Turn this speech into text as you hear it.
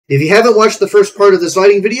If you haven't watched the first part of this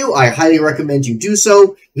lighting video, I highly recommend you do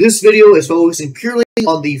so. This video is focusing purely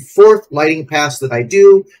on the fourth lighting pass that I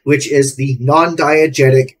do, which is the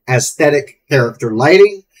non-diegetic aesthetic character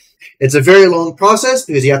lighting. It's a very long process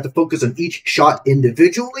because you have to focus on each shot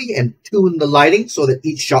individually and tune the lighting so that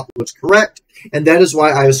each shot looks correct. And that is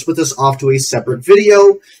why I have split this off to a separate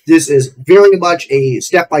video. This is very much a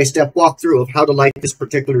step-by-step walkthrough of how to light this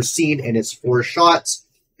particular scene and its 4 shots.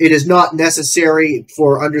 It is not necessary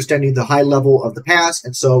for understanding the high level of the pass,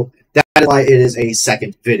 and so that is why it is a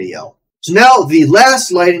second video. So now the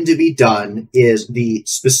last lighting to be done is the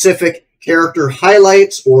specific character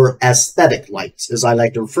highlights or aesthetic lights, as I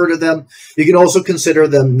like to refer to them. You can also consider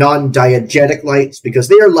them non-diegetic lights because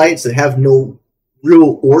they are lights that have no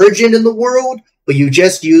real origin in the world, but you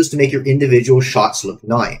just use to make your individual shots look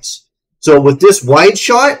nice. So with this wide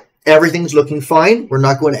shot, everything's looking fine. We're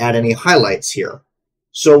not going to add any highlights here.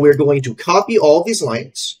 So we're going to copy all these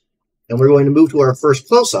lights, and we're going to move to our first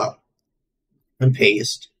close-up and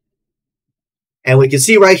paste. And we can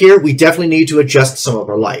see right here, we definitely need to adjust some of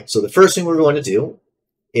our light. So the first thing we're going to do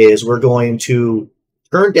is we're going to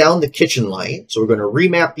turn down the kitchen light. So we're going to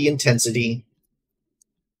remap the intensity.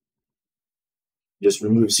 Just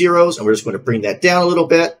remove zeros, and we're just going to bring that down a little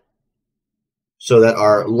bit so that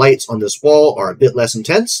our lights on this wall are a bit less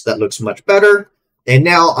intense. That looks much better. And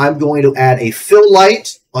now I'm going to add a fill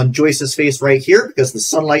light on Joyce's face right here because the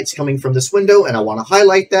sunlight's coming from this window, and I want to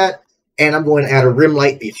highlight that. And I'm going to add a rim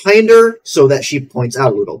light behind her so that she points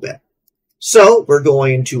out a little bit. So we're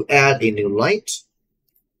going to add a new light.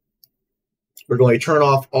 We're going to turn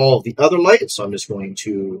off all of the other lights. So I'm just going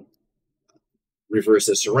to reverse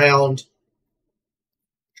this around.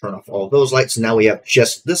 Turn off all of those lights. Now we have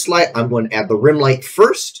just this light. I'm going to add the rim light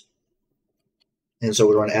first. And so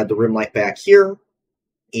we're going to add the rim light back here.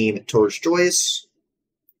 Aim it towards Joyce.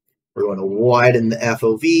 We're going to widen the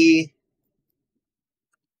FOV.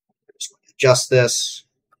 Adjust this.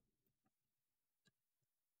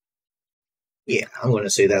 Yeah, I'm going to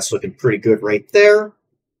say that's looking pretty good right there. I'm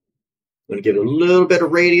going to give it a little bit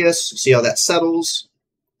of radius. See how that settles.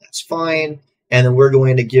 That's fine. And then we're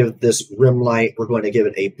going to give this rim light, we're going to give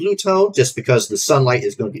it a blue tone just because the sunlight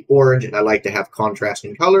is going to be orange and I like to have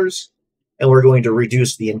contrasting colors. And we're going to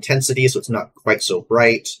reduce the intensity so it's not quite so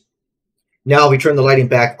bright. Now we turn the lighting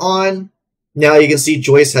back on. Now you can see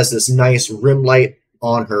Joyce has this nice rim light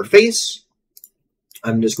on her face.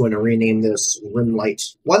 I'm just going to rename this rim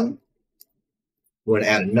light 1. I'm going to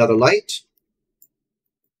add another light.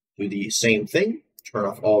 Do the same thing. Turn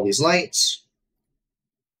off all these lights.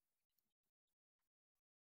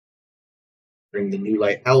 Bring the new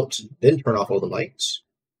light out, then turn off all the lights.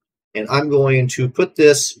 And I'm going to put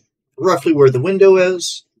this roughly where the window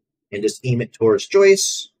is and just aim it towards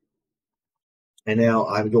Joyce. And now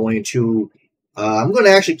I'm going to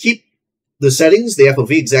actually keep the settings, the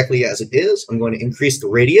FOV exactly as it is. I'm going to increase the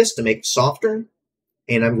radius to make it softer.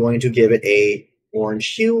 And I'm going to give it a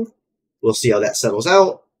orange hue. We'll see how that settles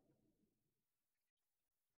out.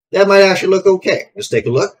 That might actually look okay. Let's take a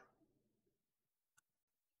look.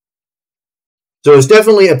 So it's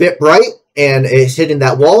definitely a bit bright, and it's hitting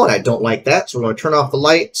that wall, and I don't like that. So we're going to turn off the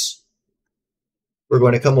lights. We're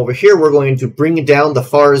going to come over here. We're going to bring down the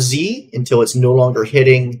far Z until it's no longer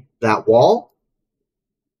hitting that wall.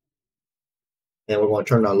 Then we're going to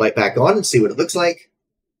turn our light back on and see what it looks like.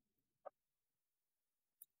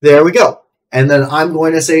 There we go. And then I'm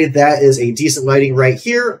going to say that is a decent lighting right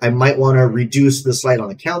here. I might want to reduce this light on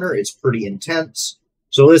the counter. It's pretty intense.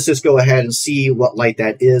 So let's just go ahead and see what light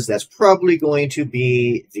that is. That's probably going to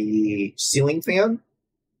be the ceiling fan.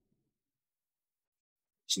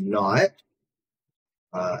 It's not.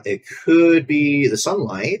 It could be the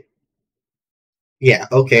sunlight. Yeah,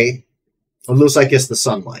 okay. It looks like it's the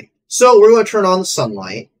sunlight. So we're going to turn on the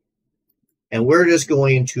sunlight. And we're just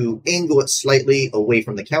going to angle it slightly away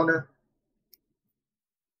from the counter.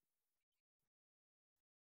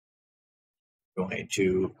 Going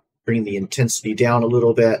to bring the intensity down a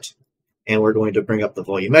little bit, and we're going to bring up the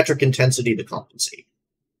volumetric intensity to compensate.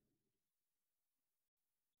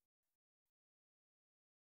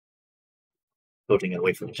 Putting it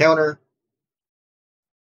away from the counter.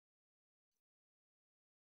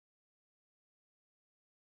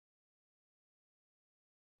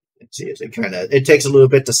 Let's see, it takes a little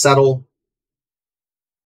bit to settle.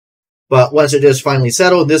 But once it is finally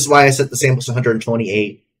settled, this is why I set the sample to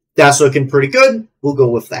 128. That's looking pretty good. We'll go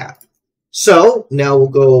with that. So now we'll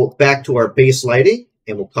go back to our base lighting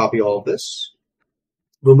and we'll copy all of this.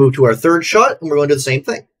 We'll move to our third shot and we're going to do the same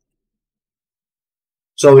thing.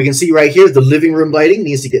 So we can see right here, the living room lighting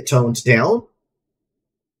needs to get toned down.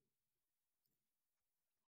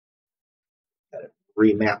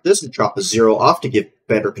 remap this and drop the 0 off to give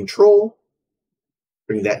better control.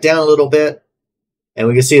 Bring that down a little bit. And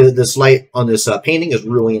we can see that this light on this painting is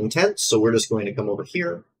really intense. So we're just going to come over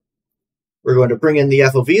here. We're going to bring in the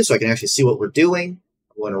FOV so I can actually see what we're doing.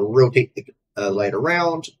 I'm going to rotate the light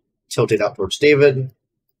around, tilt it out towards David,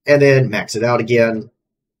 and then max it out again.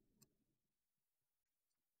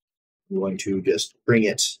 I'm going to just bring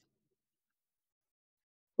it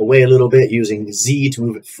away a little bit using Z to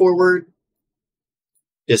move it forward,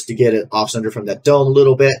 just to get it off center from that dome a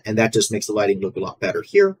little bit, and that just makes the lighting look a lot better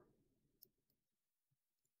here.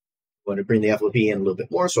 I'm going to bring the FOV in a little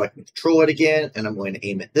bit more so I can control it again, and I'm going to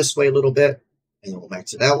aim it this way a little bit, and then we'll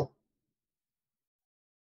max it out.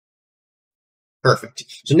 Perfect.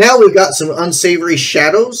 So now we've got some unsavory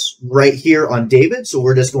shadows right here on David, so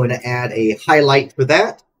we're just going to add a highlight for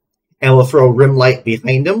that, and we'll throw a rim light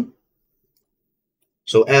behind him.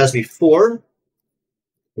 So as before,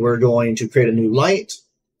 we're going to create a new light,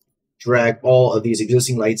 drag all of these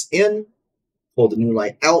existing lights in, pull the new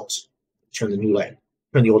light out, turn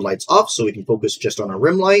the old lights off so we can focus just on our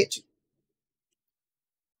rim light.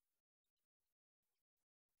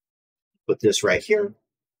 Put this right here.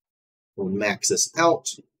 We'll max this out.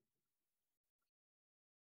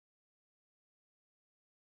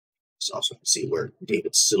 So also see where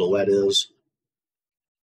David's silhouette is.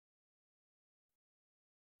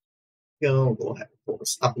 Go ahead and pull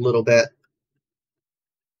this up a little bit.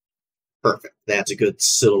 Perfect. That's a good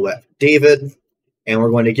silhouette for David. And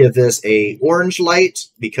we're going to give this a orange light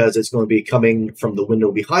because it's going to be coming from the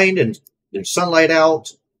window behind and there's sunlight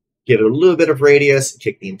out. Give it a little bit of radius,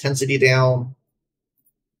 kick the intensity down.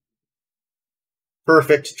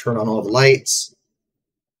 Perfect. Turn on all the lights.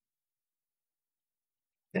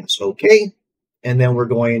 That's okay. And then we're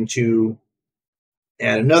going to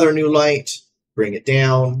add another new light, bring it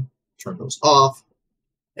down, turn those off.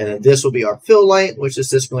 And then this will be our fill light, which is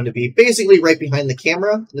just going to be basically right behind the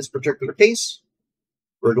camera in this particular case.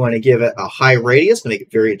 We're going to give it a high radius to make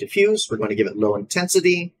it very diffuse. We're going to give it low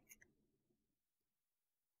intensity.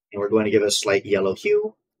 And we're going to give it a slight yellow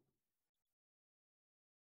hue.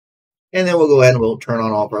 And then we'll go ahead and we'll turn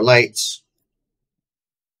on all of our lights.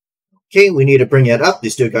 Okay, we need to bring it up. They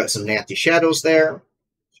still got some nasty shadows there.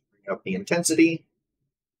 Bring up the intensity.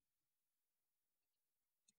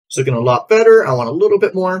 It's looking a lot better. I want a little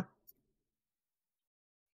bit more.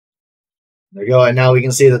 There we go. And now we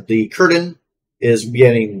can see that the curtain is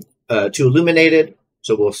getting too illuminated.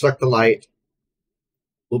 So we'll select the light.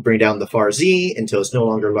 We'll bring down the far Z until it's no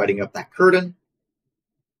longer lighting up that curtain.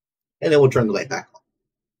 And then we'll turn the light back on.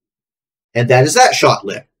 And that is that shot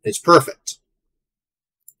lit. It's perfect.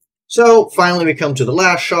 So finally we come to the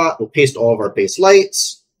last shot. We'll paste all of our base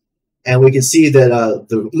lights. And we can see that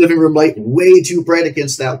the living room light way too bright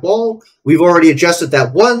against that wall. We've already adjusted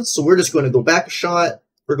that once, so we're just going to go back a shot.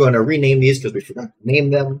 We're going to rename these because we forgot to name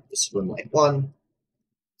them. This is room light 1.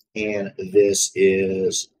 And this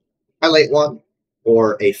is highlight 1.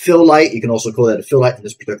 Or a fill light. You can also call that a fill light in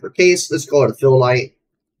this particular case. Let's call it a fill light,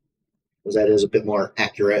 because that is a bit more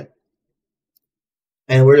accurate.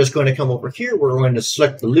 And we're just going to come over here. We're going to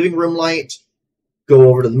select the living room light, go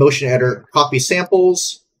over to the motion editor, copy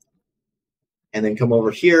samples, and then come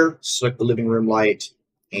over here, select the living room light,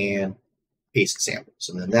 and paste samples.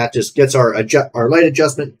 And then that just gets our light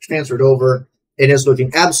adjustment transferred over. It is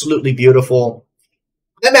looking absolutely beautiful.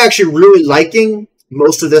 I'm actually really liking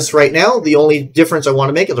most of this right now. The only difference I want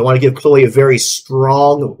to make is I want to give Chloe a very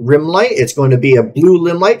strong rim light. It's going to be a blue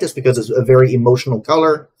rim light just because it's a very emotional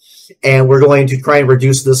color. And we're going to try and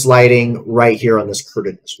reduce this lighting right here on this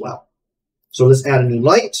curtain as well. So let's add a new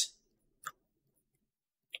light.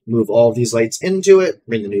 Move all of these lights into it.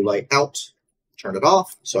 Bring the new light out. Turn it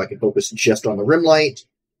off so I can focus just on the rim light.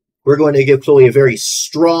 We're going to give Chloe a very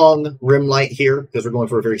strong rim light here because we're going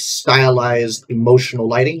for a very stylized, emotional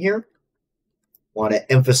lighting here. Want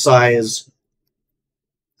to emphasize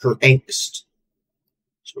her angst.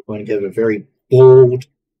 So we're going to give it a very bold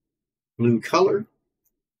blue color.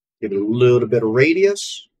 Give it a little bit of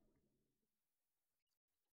radius.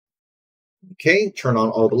 Okay, turn on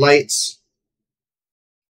all the lights.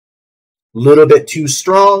 A little bit too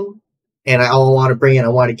strong. And I want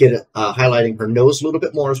to get it highlighting her nose a little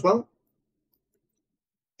bit more as well.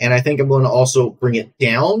 And I think I'm going to also bring it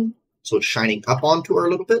down so it's shining up onto her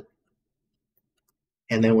a little bit.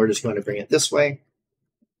 And then we're just going to bring it this way.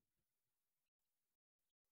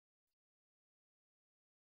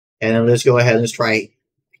 And then let's go ahead and let's try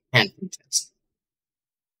half intensity.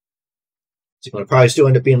 It's going to probably still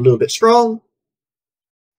end up being a little bit strong.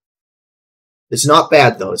 It's not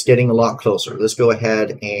bad though. It's getting a lot closer. Let's go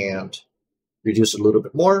ahead and reduce it a little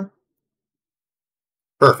bit more.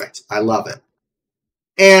 Perfect. I love it.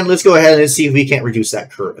 And let's go ahead and see if we can't reduce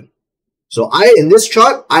that curve. So in this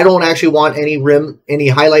shot, I don't actually want any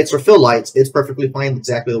highlights or fill lights. It's perfectly fine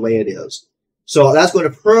exactly the way it is. So that's going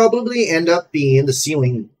to probably end up being the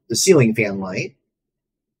ceiling fan light.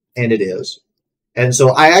 And it is. And so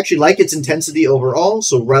I actually like its intensity overall.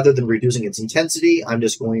 So rather than reducing its intensity, I'm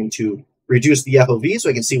just going to reduce the FOV so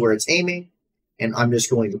I can see where it's aiming. And I'm just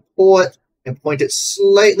going to pull it and point it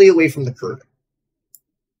slightly away from the curtain.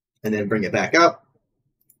 And then bring it back up.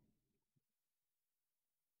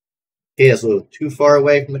 Okay, that's a little too far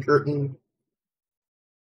away from the curtain.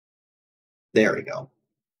 There we go.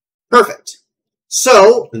 Perfect.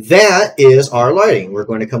 So that is our lighting. We're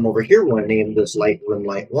going to come over here. We're going to name this light room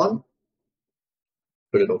light 1.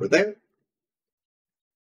 Put it over there.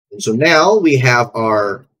 And so now we have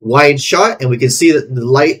our wide shot, and we can see that the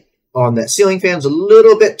light on that ceiling fan is a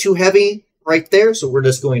little bit too heavy right there. So we're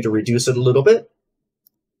just going to reduce it a little bit.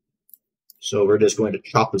 So we're just going to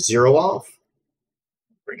chop the 0 off.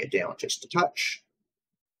 Bring it down just a touch.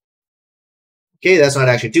 Okay, that's not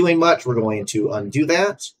actually doing much. We're going to undo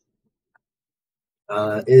that.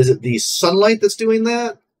 Is it the sunlight that's doing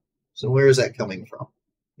that? So where is that coming from?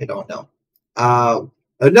 I don't know.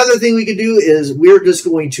 Another thing we can do is we're just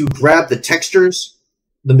going to grab the textures,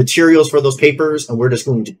 the materials for those papers, and we're just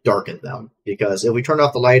going to darken them. Because if we turn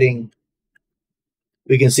off the lighting,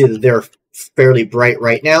 we can see that they're fairly bright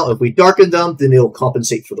right now. If we darken them, then it'll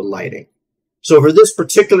compensate for the lighting. So for this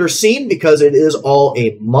particular scene, because it is all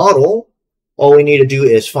a model, all we need to do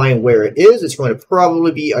is find where it is. It's going to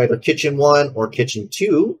probably be either kitchen 1 or kitchen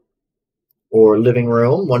 2 or living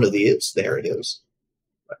room, one of these. There it is.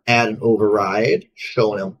 Add an override,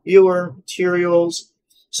 show in viewer, materials.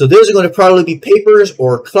 So those are going to probably be papers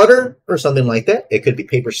or clutter or something like that. It could be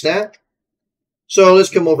paper stack. So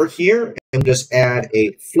let's come over here and just add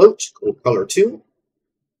a float called color 2.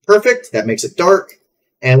 Perfect. That makes it dark.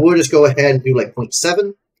 And we'll just go ahead and do like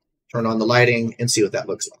 0.7, turn on the lighting, and see what that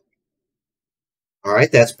looks like. All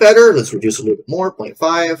right, that's better. Let's reduce a little bit more,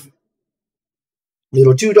 0.5. A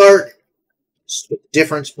little too dark. Split the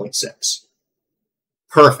difference, 0.6.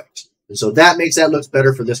 Perfect. And so that makes that look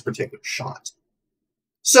better for this particular shot.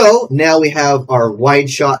 So now we have our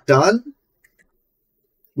wide shot done.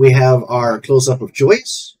 We have our close-up of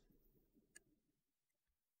Joyce.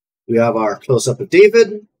 We have our close-up of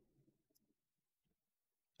David.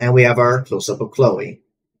 And we have our close-up of Chloe.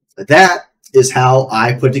 That is how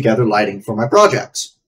I put together lighting for my projects.